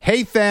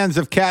Hey, fans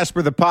of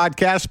Casper the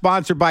Podcast,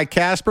 sponsored by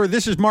Casper.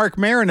 This is Mark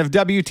Maron of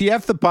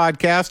WTF the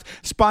Podcast,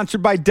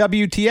 sponsored by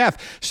WTF.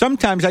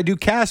 Sometimes I do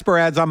Casper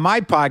ads on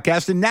my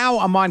podcast, and now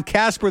I'm on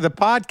Casper the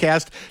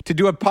Podcast to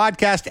do a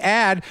podcast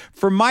ad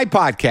for my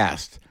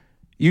podcast.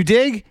 You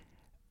dig?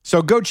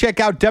 So go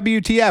check out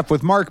WTF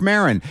with Mark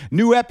Maron.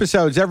 New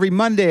episodes every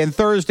Monday and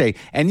Thursday,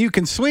 and you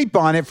can sleep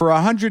on it for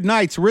 100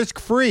 nights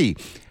risk-free.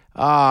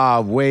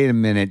 Wait a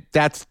minute.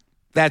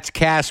 That's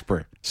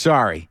Casper.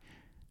 Sorry.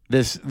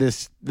 This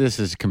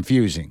is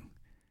confusing.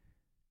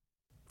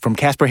 From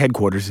Casper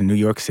headquarters in New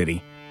York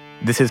City,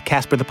 this is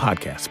Casper the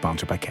Podcast,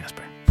 sponsored by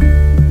Casper.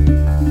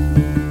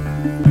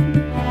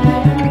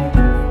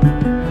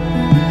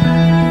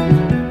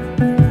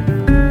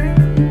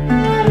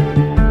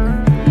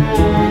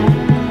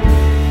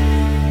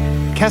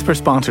 Casper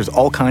sponsors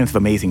all kinds of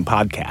amazing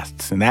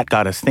podcasts, and that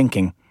got us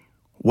thinking,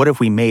 what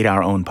if we made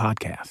our own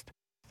podcast?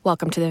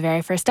 Welcome to the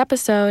very first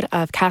episode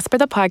of Casper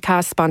the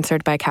Podcast,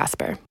 sponsored by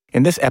Casper.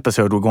 In this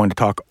episode, we're going to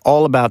talk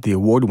all about the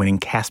award-winning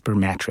Casper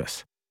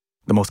mattress,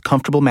 the most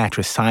comfortable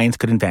mattress science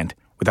could invent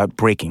without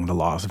breaking the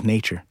laws of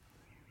nature.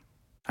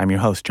 I'm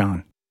your host,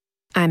 John.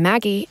 I'm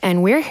Maggie,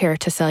 and we're here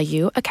to sell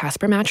you a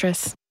Casper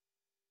mattress.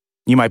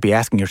 You might be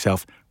asking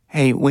yourself,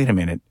 hey, wait a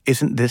minute,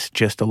 isn't this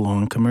just a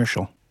long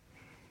commercial?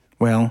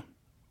 Well,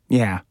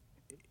 yeah,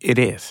 it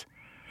is.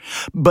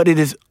 But it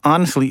is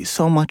honestly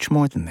so much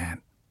more than that.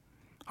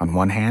 On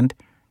one hand,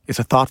 it's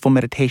a thoughtful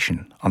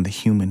meditation on the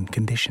human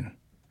condition.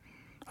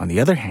 On the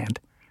other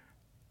hand,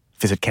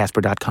 visit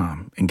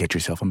Casper.com and get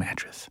yourself a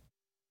mattress.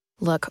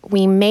 Look,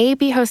 we may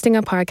be hosting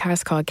a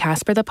podcast called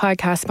Casper the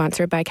Podcast,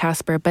 sponsored by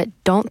Casper, but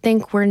don't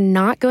think we're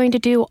not going to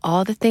do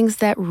all the things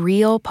that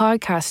real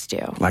podcasts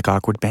do. Like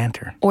awkward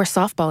banter. Or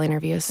softball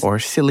interviews. Or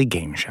silly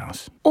game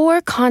shows.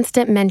 Or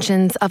constant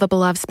mentions of a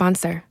beloved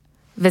sponsor.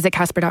 Visit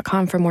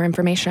Casper.com for more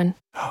information.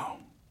 Oh,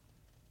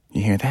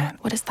 you hear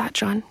that? What is that,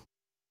 John?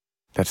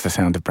 That's the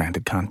sound of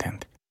branded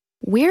content.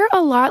 We're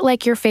a lot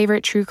like your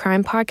favorite true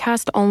crime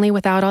podcast, only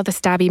without all the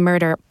stabby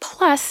murder.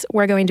 Plus,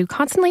 we're going to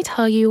constantly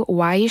tell you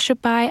why you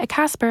should buy a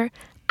Casper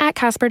at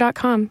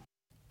Casper.com.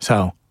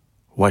 So,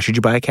 why should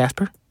you buy a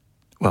Casper?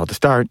 Well, to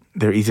start,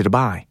 they're easy to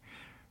buy.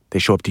 They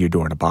show up to your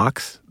door in a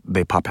box.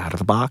 They pop out of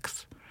the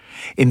box.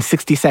 In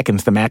 60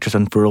 seconds, the mattress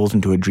unfurls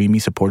into a dreamy,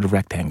 supportive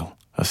rectangle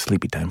of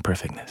sleepy time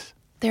perfectness.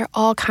 There are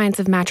all kinds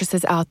of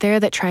mattresses out there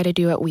that try to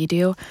do what we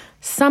do.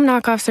 Some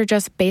knockoffs are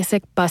just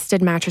basic,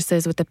 busted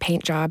mattresses with a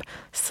paint job.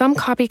 Some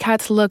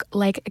copycats look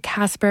like a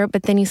Casper,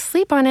 but then you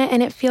sleep on it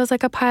and it feels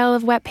like a pile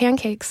of wet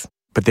pancakes.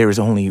 But there is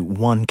only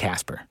one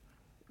Casper,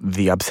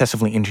 the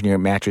obsessively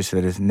engineered mattress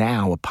that is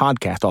now a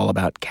podcast all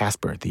about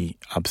Casper, the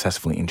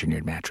obsessively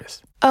engineered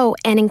mattress. Oh,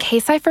 and in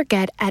case I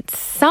forget, at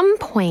some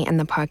point in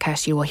the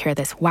podcast, you will hear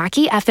this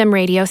wacky FM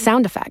radio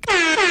sound effect.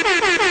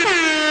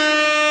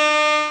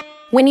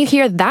 When you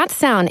hear that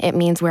sound, it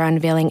means we're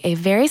unveiling a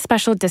very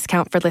special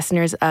discount for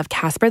listeners of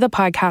Casper the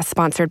Podcast,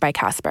 sponsored by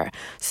Casper.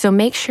 So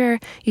make sure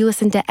you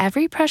listen to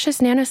every precious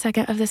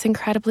nanosecond of this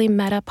incredibly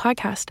meta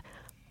podcast,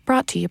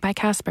 brought to you by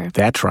Casper.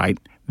 That's right.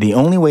 The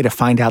only way to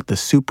find out the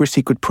super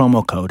secret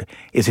promo code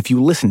is if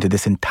you listen to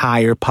this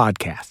entire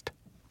podcast.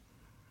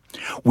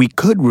 We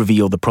could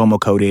reveal the promo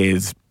code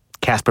is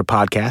Casper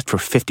Podcast for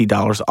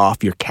 $50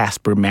 off your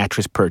Casper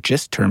mattress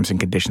purchase. Terms and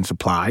conditions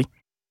apply.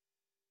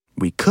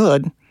 We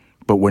could,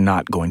 but we're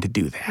not going to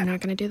do that. We're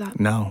not going to do that.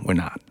 No, we're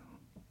not.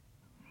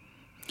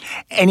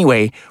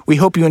 Anyway, we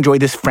hope you enjoy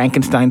this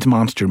Frankenstein's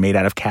monster made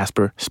out of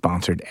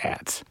Casper-sponsored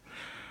ads.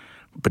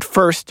 But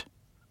first,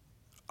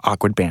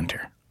 awkward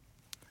banter.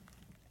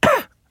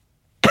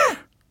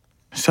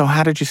 So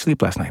how did you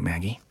sleep last night,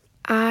 Maggie?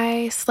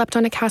 I slept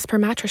on a Casper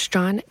mattress,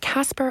 John.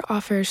 Casper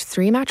offers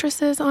 3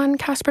 mattresses on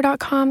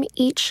Casper.com.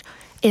 Each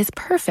is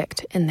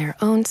perfect in their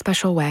own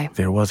special way.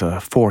 There was a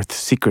 4th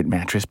secret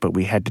mattress, but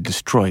we had to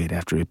destroy it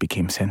after it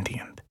became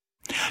sentient.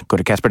 Go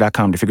to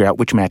Casper.com to figure out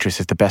which mattress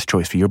is the best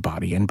choice for your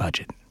body and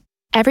budget.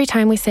 Every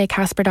time we say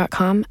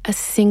Casper.com, a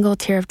single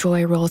tear of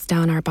joy rolls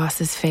down our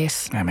boss's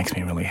face. That makes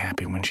me really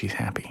happy when she's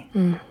happy.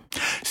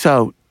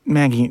 So,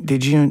 Maggie,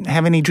 did you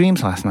have any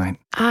dreams last night?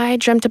 I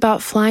dreamt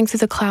about flying through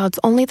the clouds,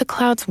 only the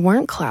clouds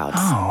weren't clouds.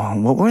 Oh,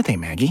 what were they,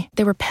 Maggie?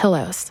 They were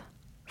pillows.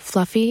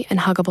 Fluffy and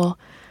huggable.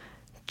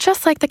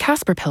 Just like the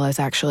Casper pillows,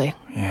 actually.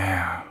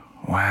 Yeah,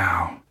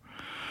 wow.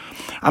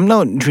 I'm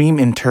no dream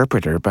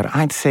interpreter, but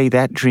I'd say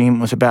that dream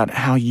was about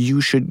how you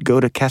should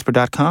go to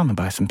Casper.com and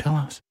buy some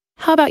pillows.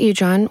 How about you,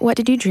 John? What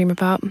did you dream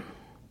about?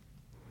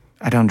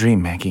 I don't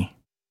dream, Maggie.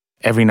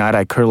 Every night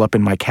I curl up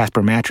in my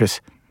Casper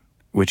mattress,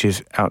 which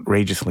is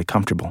outrageously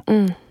comfortable.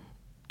 And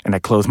I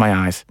close my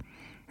eyes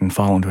and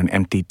fall into an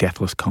empty,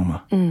 deathless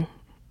coma.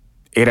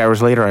 8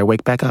 hours later, I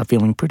wake back up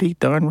feeling pretty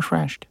darn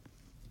refreshed.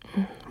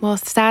 Well,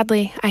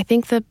 sadly, I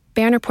think the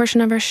banner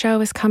portion of our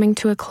show is coming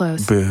to a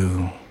close.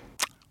 Boo.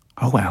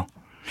 Oh, well.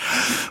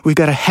 We've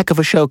got a heck of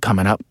a show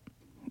coming up.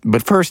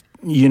 But first,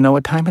 you know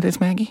what time it is,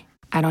 Maggie?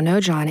 I don't know,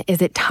 John.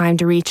 Is it time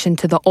to reach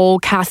into the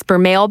old Casper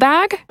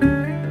mailbag?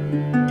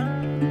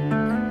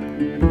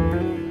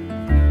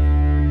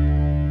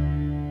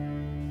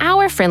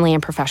 our friendly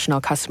and professional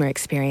customer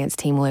experience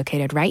team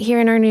located right here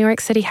in our New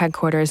York City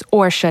headquarters,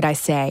 or should I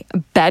say,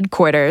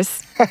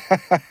 bedquarters,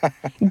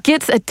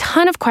 gets a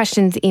ton of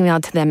questions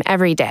emailed to them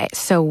every day,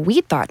 so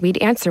we thought we'd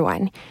answer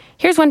one.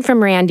 Here's one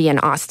from Randy in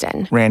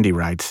Austin. Randy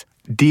writes,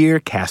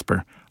 Dear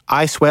Casper,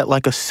 I sweat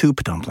like a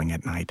soup dumpling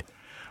at night.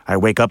 I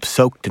wake up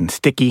soaked and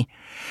sticky.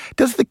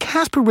 Does the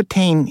Casper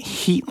retain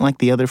heat like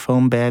the other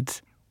foam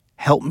beds?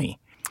 Help me.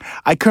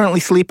 I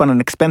currently sleep on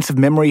an expensive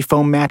memory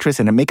foam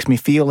mattress, and it makes me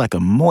feel like a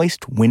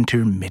moist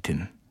winter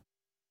mitten.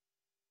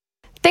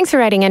 Thanks for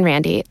writing in,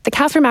 Randy. The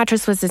Casper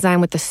mattress was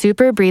designed with the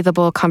super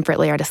breathable comfort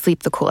layer to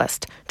sleep the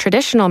coolest.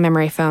 Traditional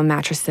memory foam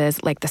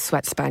mattresses, like the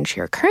sweat sponge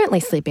you're currently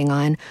sleeping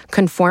on,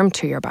 conform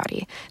to your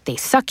body. They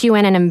suck you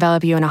in and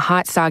envelop you in a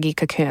hot, soggy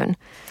cocoon.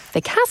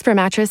 The Casper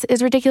mattress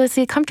is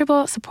ridiculously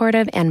comfortable,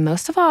 supportive, and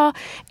most of all,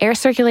 air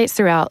circulates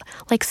throughout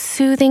like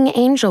soothing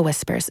angel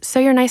whispers, so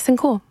you're nice and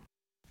cool.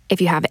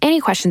 If you have any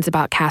questions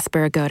about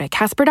Casper, go to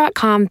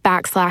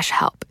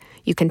casper.com/help.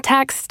 You can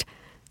text,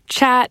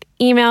 chat,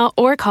 email,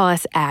 or call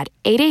us at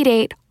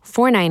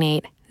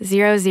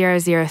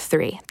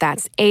 888-498-0003.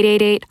 That's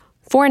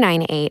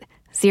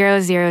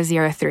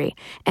 888-498-0003.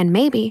 And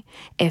maybe,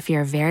 if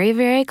you're very,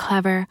 very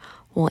clever,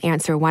 we'll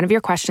answer one of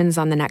your questions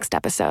on the next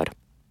episode.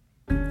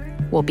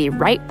 We'll be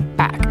right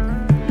back.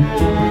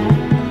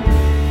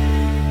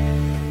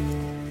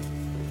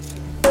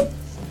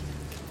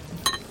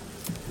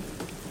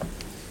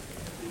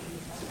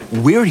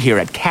 We're here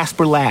at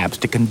Casper Labs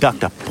to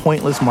conduct a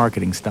pointless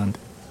marketing stunt.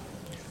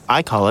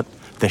 I call it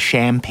the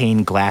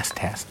champagne glass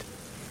test.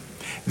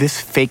 This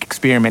fake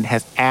experiment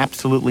has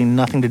absolutely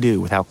nothing to do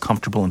with how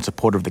comfortable and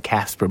supportive the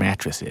Casper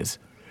mattress is.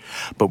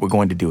 But we're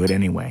going to do it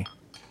anyway.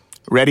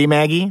 Ready,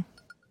 Maggie?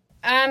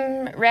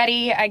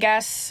 Ready, I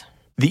guess.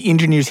 The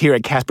engineers here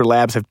at Casper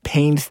Labs have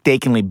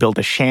painstakingly built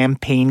a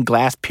champagne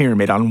glass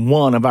pyramid on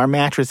one of our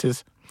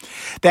mattresses.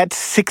 That's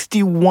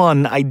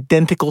 61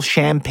 identical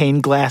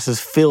champagne glasses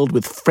filled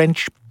with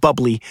French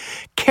bubbly,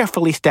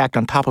 carefully stacked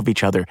on top of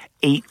each other,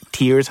 8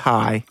 tiers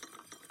high.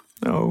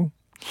 Oh,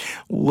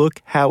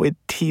 look how it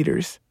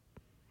teeters.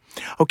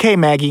 Okay,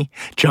 Maggie,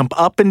 jump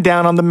up and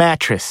down on the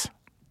mattress.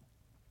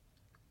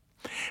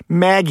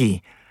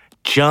 Maggie,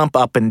 jump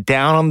up and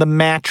down on the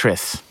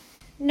mattress.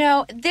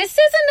 No, this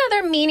is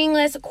another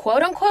meaningless,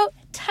 quote-unquote,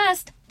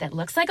 test that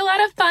looks like a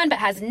lot of fun but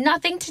has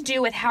nothing to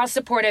do with how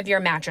supportive your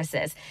mattress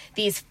is.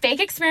 These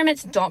fake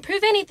experiments don't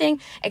prove anything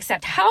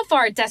except how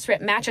far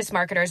desperate mattress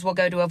marketers will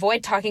go to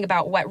avoid talking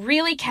about what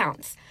really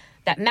counts,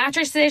 that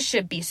mattresses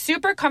should be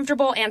super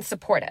comfortable and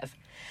supportive.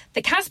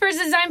 The Casper is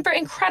designed for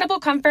incredible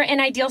comfort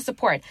and ideal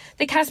support.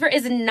 The Casper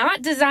is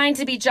not designed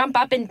to be jumped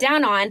up and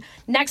down on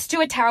next to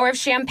a tower of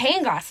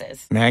champagne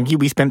glasses. Maggie,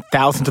 we spent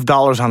thousands of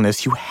dollars on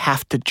this. You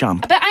have to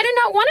jump. But I do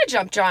not want to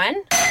jump, John.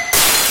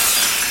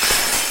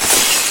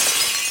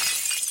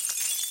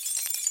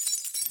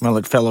 Well,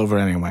 it fell over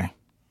anyway.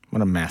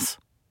 What a mess.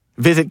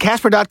 Visit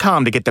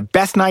Casper.com to get the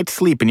best night's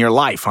sleep in your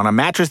life on a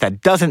mattress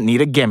that doesn't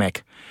need a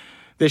gimmick.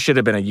 This should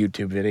have been a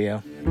YouTube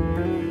video.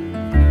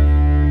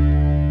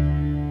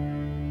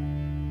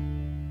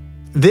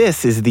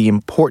 This is the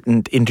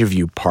important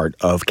interview part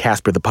of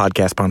Casper, the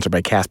podcast sponsored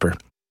by Casper.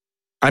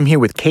 I'm here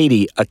with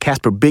Katie, a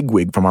Casper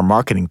bigwig from our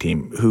marketing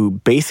team, who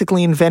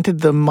basically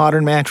invented the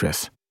modern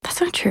mattress.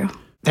 That's not true.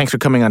 Thanks for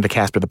coming on to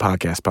Casper, the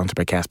podcast sponsored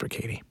by Casper,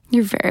 Katie.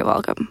 You're very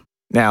welcome.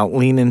 Now,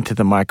 lean into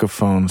the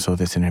microphone so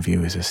this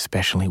interview is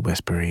especially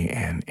whispery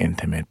and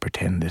intimate.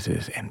 Pretend this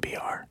is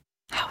NPR.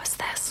 How is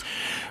this?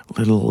 A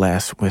little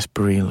less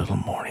whispery, a little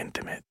more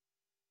intimate.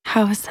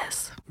 How is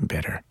this?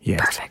 Better,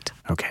 yes. Perfect.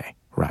 Okay,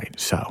 right.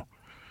 So,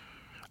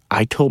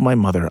 I told my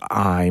mother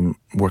I'm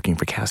working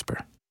for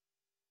Casper.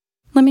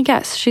 Let me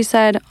guess. She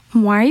said,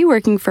 why are you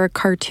working for a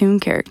cartoon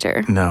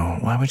character? No,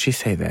 why would she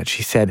say that?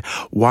 She said,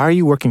 why are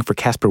you working for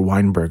Caspar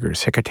Weinberger,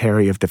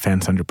 Secretary of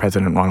Defense under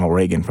President Ronald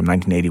Reagan from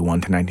 1981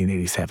 to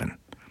 1987?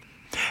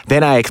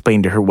 Then I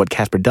explained to her what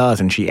Casper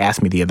does, and she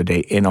asked me the other day,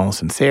 in all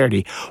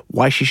sincerity,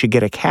 why she should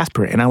get a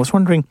Casper, and I was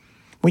wondering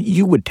what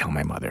you would tell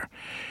my mother.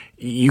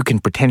 You can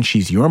pretend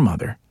she's your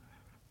mother.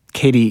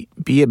 Katie,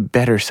 be a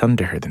better son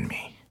to her than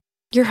me.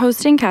 You're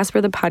hosting Casper,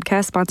 the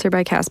podcast sponsored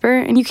by Casper,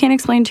 and you can't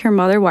explain to your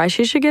mother why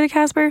she should get a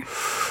Casper?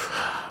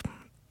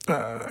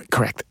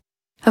 Correct.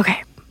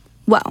 Okay.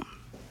 Well,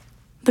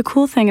 the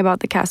cool thing about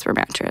the Casper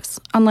mattress,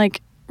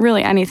 unlike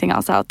really anything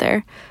else out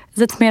there,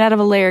 is it's made out of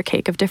a layer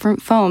cake of different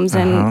foams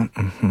and...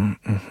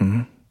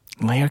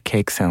 Layer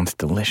cake sounds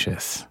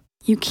delicious.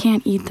 You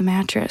can't eat the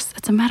mattress.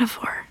 It's a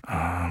metaphor.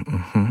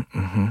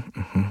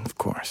 Of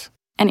course.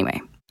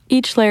 Anyway,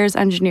 each layer is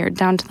engineered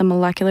down to the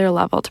molecular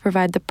level to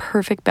provide the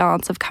perfect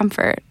balance of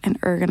comfort and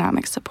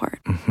ergonomic support.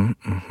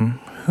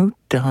 Who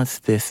does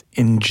this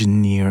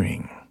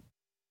engineering?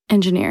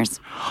 Engineers.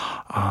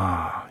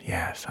 Ah,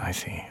 yes, I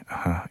see.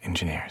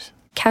 Engineers.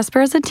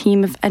 Casper is a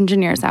team of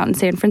engineers out in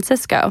San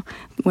Francisco,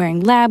 wearing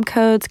lab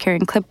coats,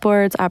 carrying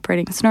clipboards,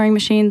 operating snoring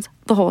machines,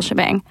 the whole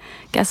shebang.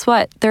 Guess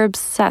what? They're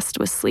obsessed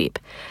with sleep.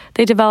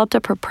 They developed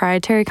a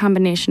proprietary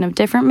combination of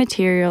different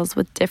materials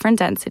with different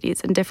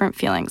densities and different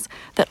feelings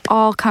that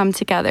all come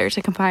together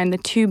to combine the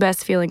two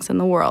best feelings in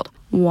the world.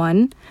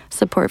 1,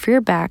 support for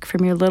your back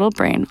from your little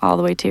brain all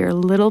the way to your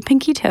little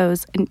pinky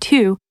toes. And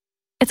 2,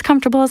 it's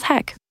comfortable as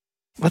heck.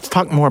 Let's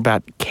talk more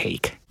about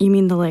cake. You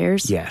mean the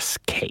layers? Yes,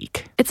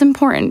 cake. It's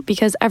important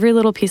because every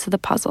little piece of the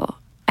puzzle,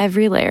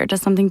 every layer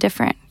does something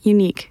different,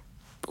 unique,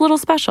 a little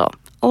special.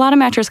 A lot of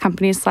mattress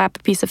companies slap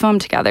a piece of foam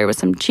together with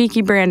some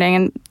cheeky branding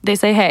and they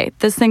say, hey,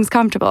 this thing's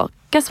comfortable.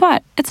 Guess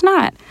what? It's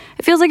not.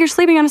 It feels like you're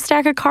sleeping on a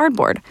stack of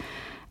cardboard.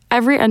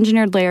 Every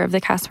engineered layer of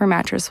the Casper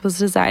mattress was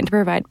designed to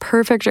provide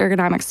perfect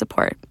ergonomic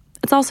support.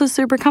 It's also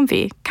super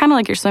comfy, kind of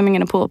like you're swimming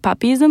in a pool of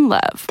puppies and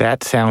love.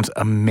 That sounds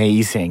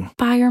amazing.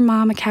 Buy your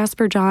mom a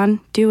Casper, John.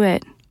 Do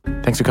it.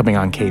 Thanks for coming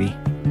on, Katie.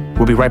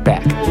 We'll be right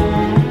back.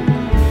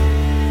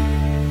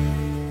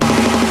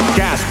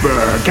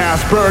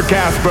 Casper.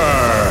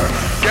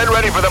 Get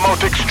ready for the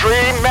most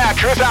extreme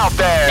mattress out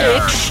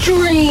there.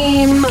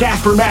 Extreme.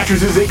 Casper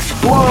mattresses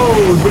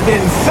explode with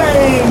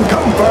insane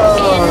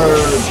comfort.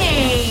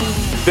 Insane.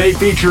 They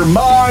feature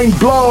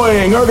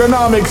mind-blowing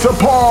ergonomic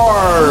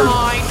support.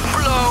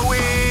 Mind-blowing.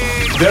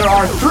 There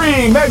are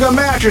 3 mega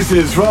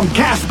mattresses from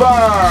Casper.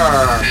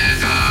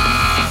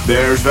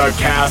 There's the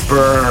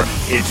Casper.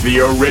 It's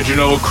the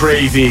original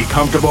crazy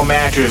comfortable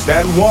mattress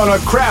that won a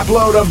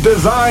crapload of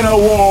design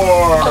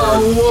awards.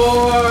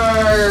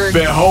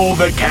 Behold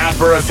the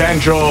Casper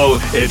Essential.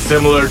 It's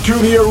similar to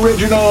the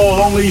original,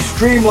 only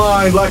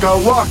streamlined like a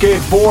rocket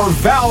for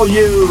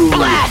value.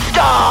 Blast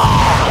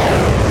off!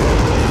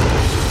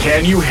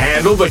 Can you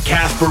handle the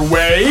Casper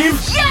Wave?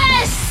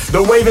 Yes!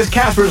 The Wave is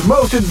Casper's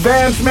most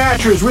advanced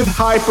mattress with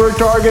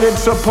hyper-targeted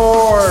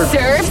support.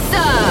 Surf's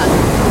up!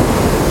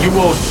 You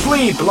will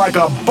sleep like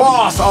a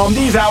boss on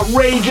these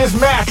outrageous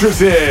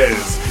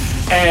mattresses.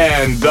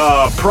 And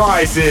the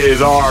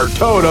prices are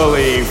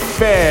totally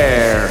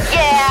fair.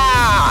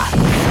 Yeah!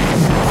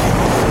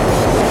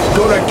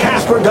 Go to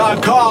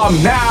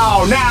Casper.com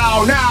now,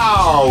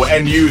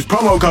 and use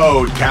promo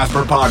code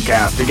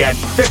CasperPodcast to get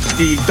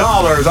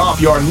 $50 off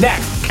your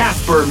next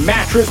Casper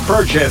mattress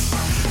purchase.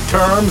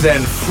 Terms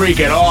and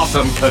freaking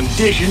awesome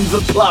conditions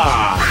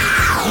apply.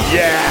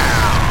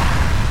 Yeah!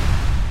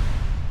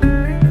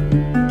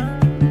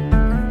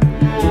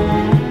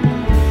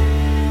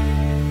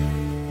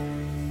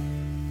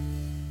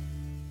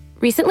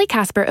 Recently,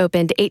 Casper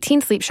opened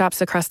 18 sleep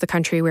shops across the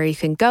country where you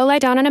can go lie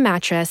down on a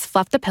mattress,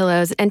 fluff the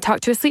pillows, and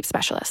talk to a sleep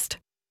specialist.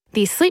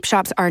 These sleep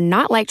shops are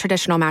not like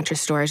traditional mattress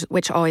stores,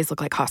 which always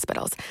look like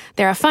hospitals.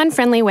 They're a fun,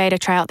 friendly way to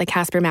try out the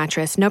Casper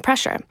mattress, no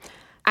pressure.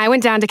 I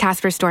went down to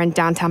Casper's store in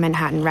downtown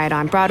Manhattan, right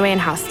on Broadway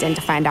and Houston,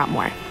 to find out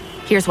more.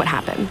 Here's what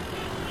happened.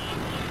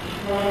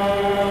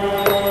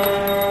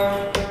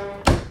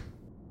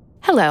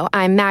 Hello,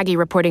 I'm Maggie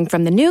reporting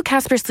from the new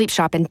Casper Sleep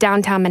Shop in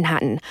downtown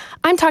Manhattan.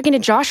 I'm talking to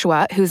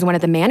Joshua, who's one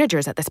of the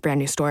managers at this brand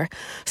new store.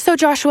 So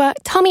Joshua,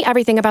 tell me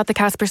everything about the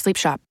Casper Sleep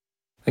Shop.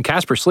 The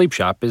Casper Sleep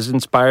Shop is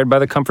inspired by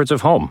the comforts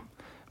of home.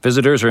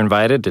 Visitors are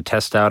invited to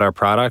test out our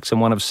products in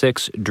one of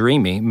 6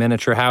 dreamy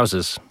miniature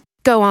houses.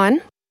 Go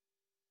on.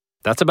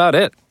 That's about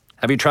it.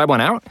 Have you tried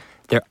one out?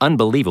 They're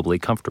unbelievably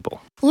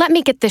comfortable. Let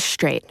me get this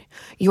straight.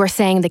 You're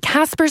saying the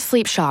Casper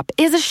Sleep Shop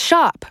is a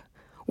shop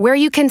where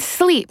you can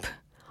sleep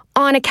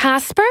on a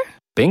Casper?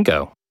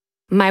 Bingo.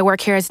 My work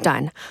here is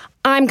done.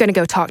 I'm going to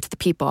go talk to the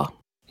people.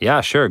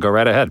 Yeah, sure. Go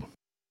right ahead.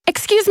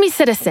 Excuse me,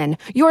 citizen.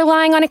 You're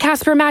lying on a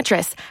Casper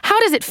mattress. How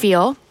does it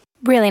feel?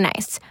 Really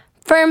nice.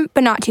 Firm,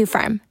 but not too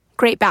firm.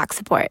 Great back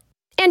support.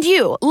 And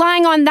you,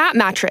 lying on that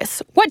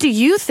mattress, what do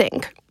you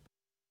think?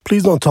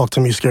 Please don't talk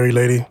to me, scary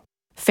lady.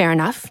 Fair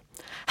enough.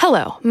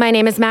 Hello, my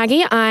name is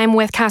Maggie. I'm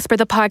with Casper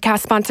the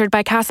Podcast, sponsored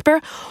by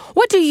Casper.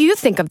 What do you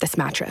think of this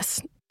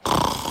mattress?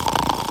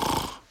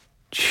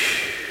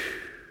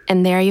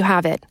 And there you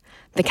have it.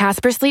 The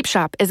Casper Sleep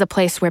Shop is a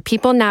place where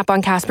people nap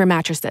on Casper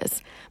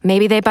mattresses.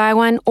 Maybe they buy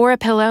one, or a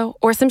pillow,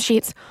 or some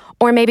sheets,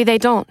 or maybe they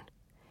don't.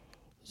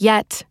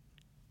 Yet.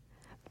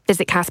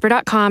 Visit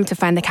Casper.com to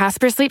find the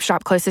Casper Sleep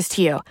Shop closest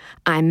to you.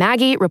 I'm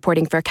Maggie,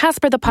 reporting for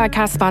Casper the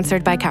Podcast,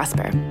 sponsored by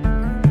Casper.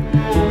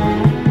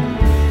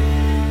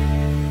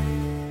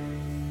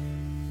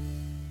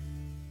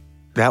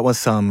 That was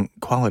some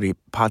quality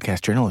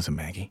podcast journalism,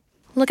 Maggie.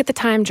 Look at the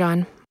time,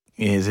 John.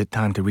 Is it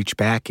time to reach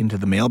back into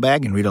the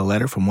mailbag and read a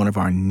letter from one of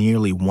our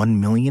nearly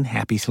 1 million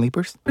happy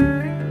sleepers?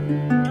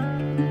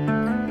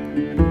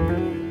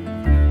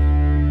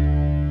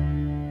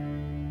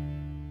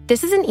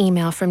 This is an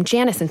email from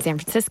Janice in San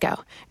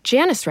Francisco.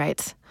 Janice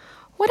writes,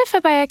 "What if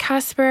I buy a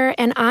Casper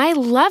and I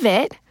love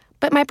it,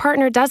 but my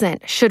partner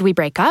doesn't? Should we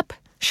break up?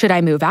 Should I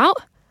move out?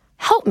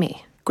 Help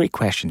me." Great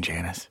question,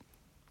 Janice.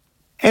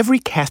 Every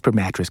Casper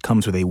mattress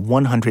comes with a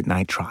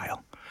 100-night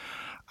trial.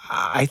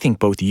 I think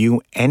both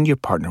you and your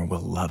partner will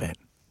love it.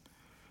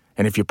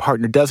 And if your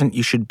partner doesn't,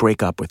 you should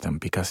break up with them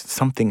because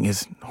something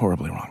is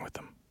horribly wrong with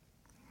them.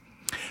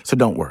 So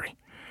don't worry.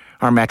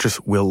 Our mattress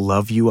will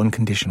love you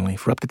unconditionally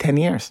for up to 10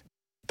 years.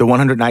 The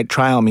 100-night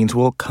trial means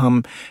we'll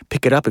come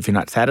pick it up if you're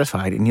not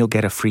satisfied, and you'll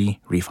get a free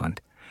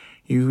refund.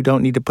 You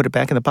don't need to put it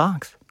back in the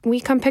box. We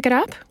come pick it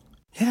up?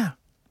 Yeah,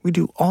 we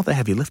do all the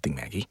heavy lifting,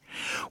 Maggie.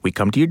 We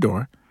come to your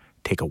door,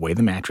 take away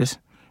the mattress,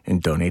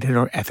 and donate it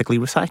or ethically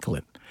recycle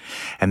it.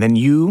 And then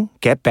you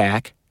get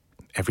back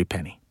every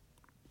penny.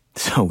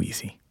 So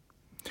easy.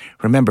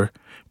 Remember,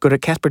 go to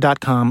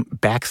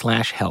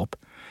Casper.com/help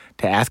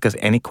to ask us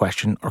any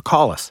question or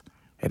call us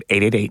at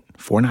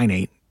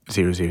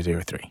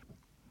 888-498-0003.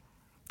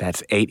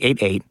 That's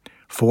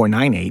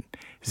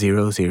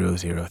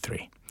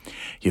 888-498-0003.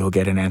 You'll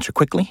get an answer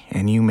quickly,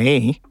 and you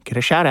may get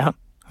a shout-out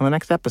on the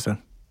next episode.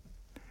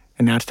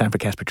 And now it's time for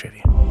Casper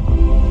Trivia.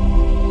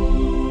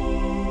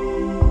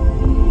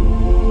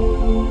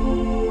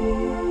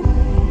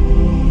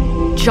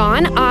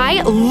 John,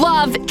 I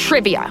love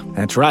trivia.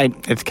 That's right.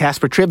 It's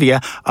Casper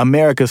Trivia,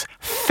 America's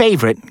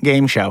favorite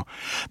game show.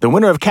 The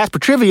winner of Casper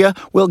Trivia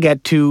will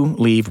get to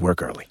leave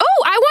work early.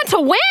 Oh, I want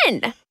to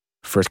win!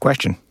 First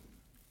question.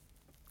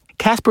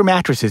 Casper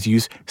mattresses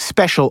use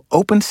special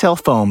open-cell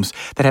foams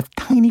that have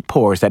tiny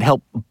pores that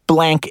help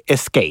blank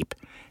escape.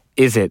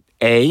 Is it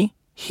A,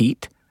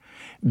 heat,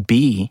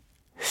 B,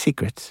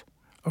 secrets,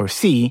 or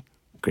C,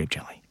 grape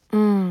jelly?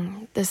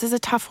 This is a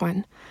tough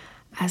one.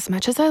 As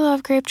much as I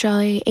love grape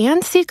jelly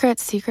and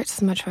secrets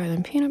is much better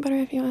than peanut butter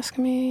if you ask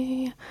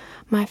me.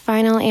 My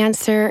final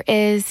answer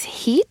is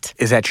heat.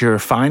 Is that your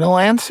final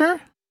answer?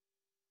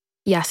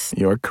 Yes.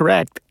 You're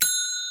correct.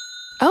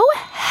 Oh,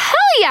 hell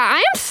yeah!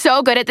 I am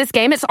so good at this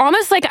game. It's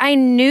almost like I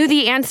knew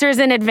the answers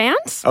in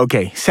advance.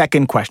 Okay,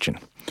 second question.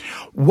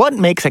 What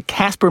makes a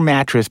Casper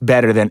mattress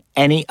better than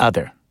any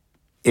other?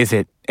 Is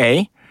it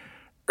A,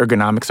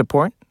 ergonomic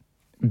support,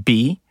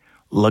 B,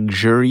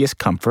 luxurious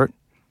comfort,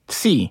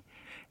 C,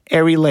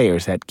 airy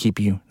layers that keep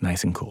you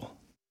nice and cool?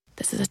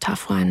 This is a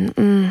tough one.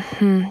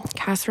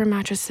 Casper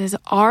mattresses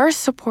are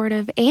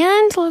supportive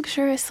and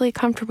luxuriously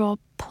comfortable.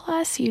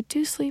 Plus, you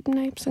do sleep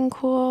nice and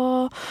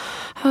cool.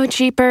 Oh,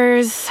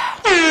 jeepers.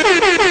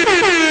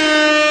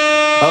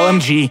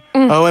 OMG.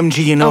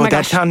 OMG, you know what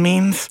that sound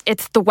means?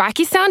 It's the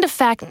wacky sound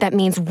effect that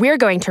means we're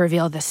going to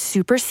reveal the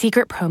super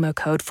secret promo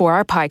code for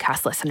our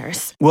podcast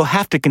listeners. We'll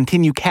have to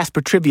continue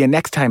Casper Trivia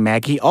next time,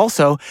 Maggie.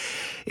 Also,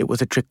 it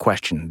was a trick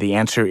question. The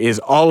answer is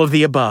all of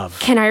the above.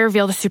 Can I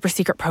reveal the super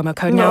secret promo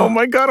code now? Oh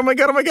my God.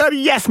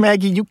 Yes,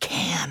 Maggie, you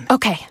can.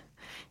 Okay.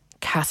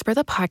 Casper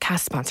the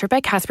podcast, sponsored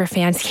by Casper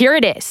fans. Here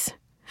it is.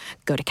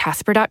 Go to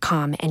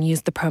Casper.com and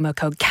use the promo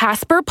code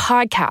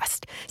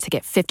CasperPodcast to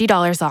get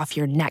 $50 off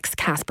your next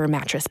Casper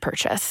mattress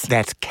purchase.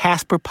 That's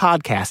Casper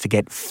Podcast to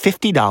get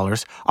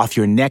 $50 off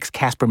your next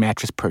Casper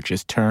mattress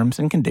purchase. Terms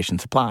and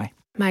conditions apply.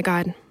 My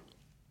God.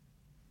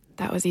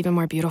 That was even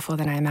more beautiful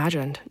than I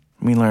imagined.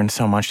 We learned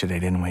so much today,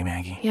 didn't we,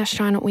 Maggie? Yes,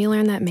 Sean, we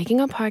learned that making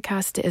a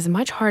podcast is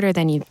much harder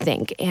than you'd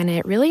think, and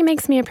it really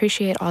makes me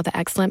appreciate all the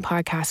excellent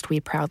podcasts we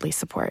proudly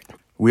support.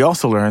 We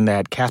also learned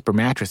that Casper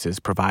mattresses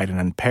provide an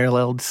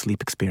unparalleled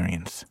sleep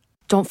experience.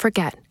 Don't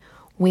forget,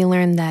 we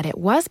learned that it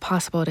was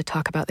possible to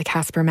talk about the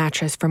Casper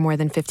mattress for more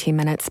than 15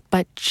 minutes,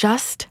 but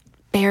just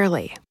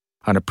barely.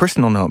 On a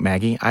personal note,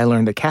 Maggie, I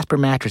learned that Casper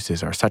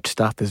mattresses are such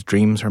stuff as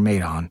dreams are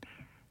made on,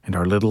 and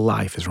our little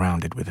life is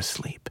rounded with a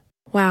sleep.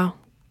 Wow.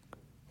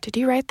 Did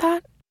you write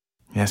that?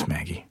 Yes,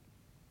 Maggie.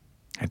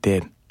 I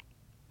did.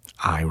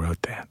 I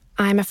wrote that.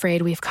 I'm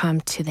afraid we've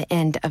come to the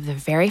end of the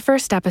very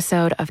first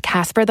episode of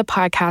Casper the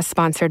Podcast,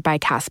 sponsored by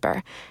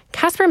Casper.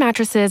 Casper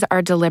mattresses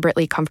are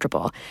deliberately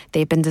comfortable.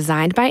 They've been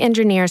designed by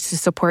engineers to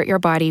support your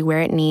body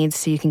where it needs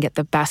so you can get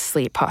the best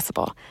sleep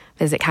possible.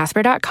 Visit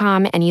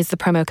Casper.com and use the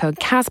promo code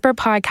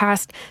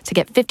CasperPodcast to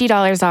get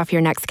 $50 off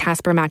your next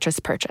Casper mattress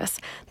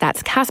purchase.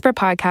 That's Casper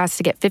Podcast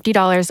to get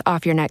 $50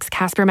 off your next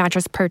Casper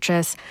mattress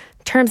purchase.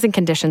 Terms and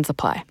conditions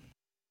apply.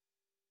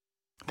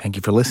 Thank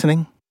you for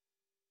listening,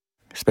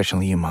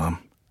 especially you, Mom.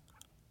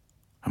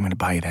 I'm going to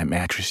buy you that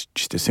mattress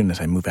just as soon as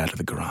I move out of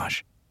the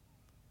garage.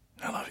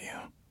 I love you.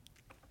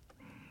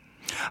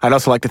 I'd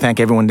also like to thank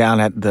everyone down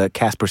at the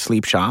Casper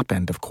Sleep Shop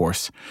and, of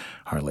course,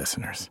 our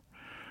listeners.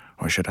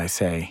 Or should I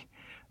say,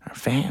 our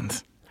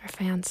fans. Our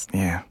fans.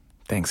 Yeah.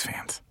 Thanks,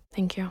 fans.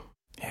 Thank you.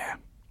 Yeah.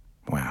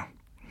 Wow.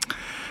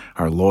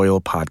 Our loyal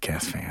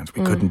podcast fans.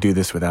 We couldn't do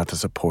this without the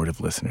support of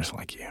listeners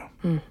like you.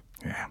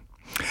 Yeah.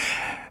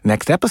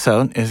 Next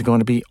episode is going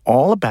to be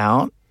all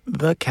about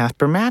the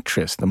Casper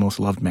mattress, the most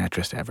loved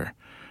mattress ever.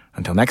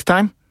 Until next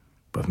time,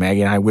 both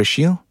Maggie and I wish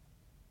you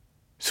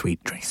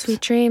sweet dreams. Sweet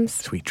dreams.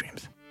 Sweet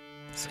dreams.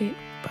 Sweet.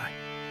 Bye.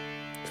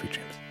 Sweet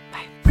dreams.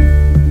 Bye.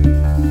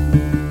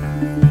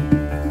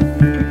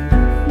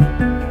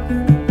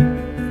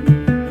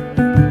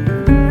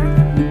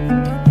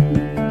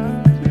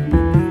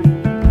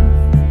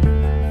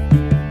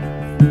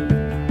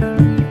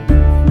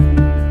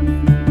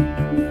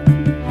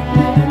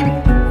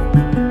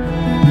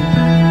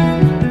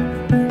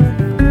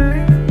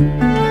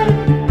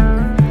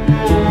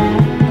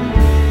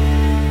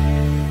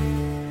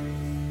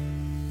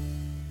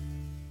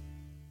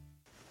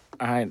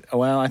 All right.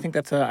 Well, I think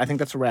that's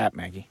a wrap,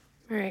 Maggie.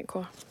 All right,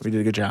 cool. We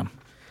did a good job.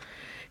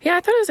 Yeah, I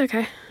thought it was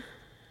okay.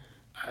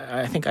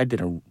 I think I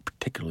did a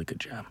particularly good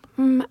job.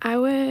 I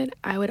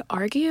would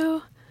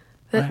argue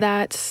that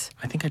that's.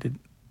 I think I did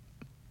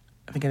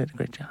a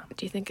great job.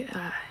 Do you think?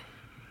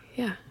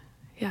 Yeah.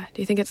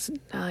 Do you think it's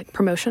like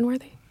promotion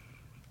worthy?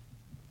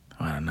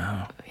 Oh, I don't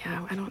know.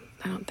 Yeah, I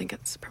don't think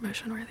it's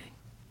promotion worthy.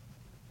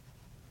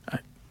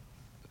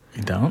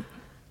 You don't?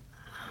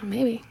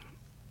 Maybe.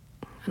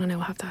 I don't know.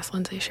 We'll have to ask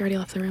Lindsay. She already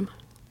left the room.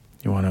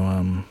 You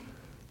want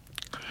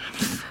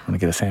to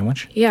get a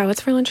sandwich? Yeah.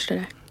 What's for lunch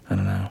today? I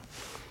don't know.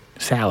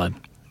 Salad.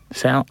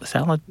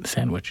 Salad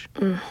sandwich.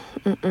 I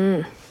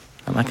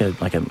like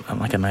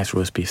a nice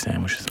roast beef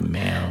sandwich with some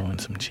mayo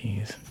and some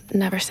cheese.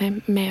 Never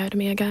say mayo to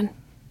me again.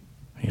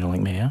 You don't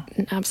like mayo?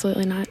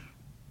 Absolutely not.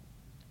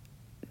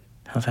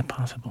 How's that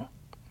possible?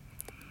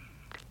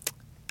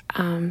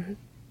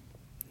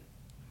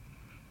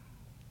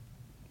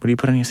 What do you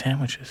put on your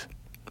sandwiches?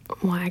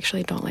 Well, I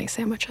actually don't like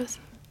sandwiches.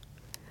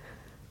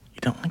 You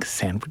don't like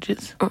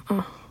sandwiches? What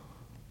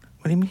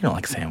do you mean you don't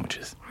like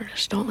sandwiches? I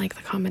just don't like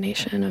the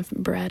combination of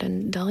bread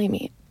and deli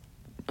meat.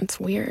 It's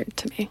weird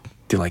to me.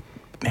 Do you like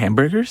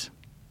hamburgers?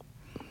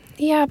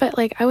 Yeah, but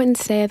like I wouldn't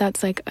say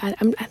that's like I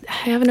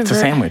have an It's a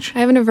sandwich. I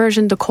have an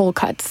aversion to cold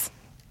cuts.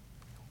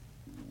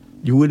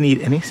 You wouldn't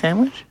eat any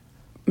sandwich?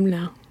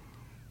 No,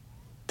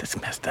 That's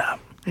messed up.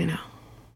 I know.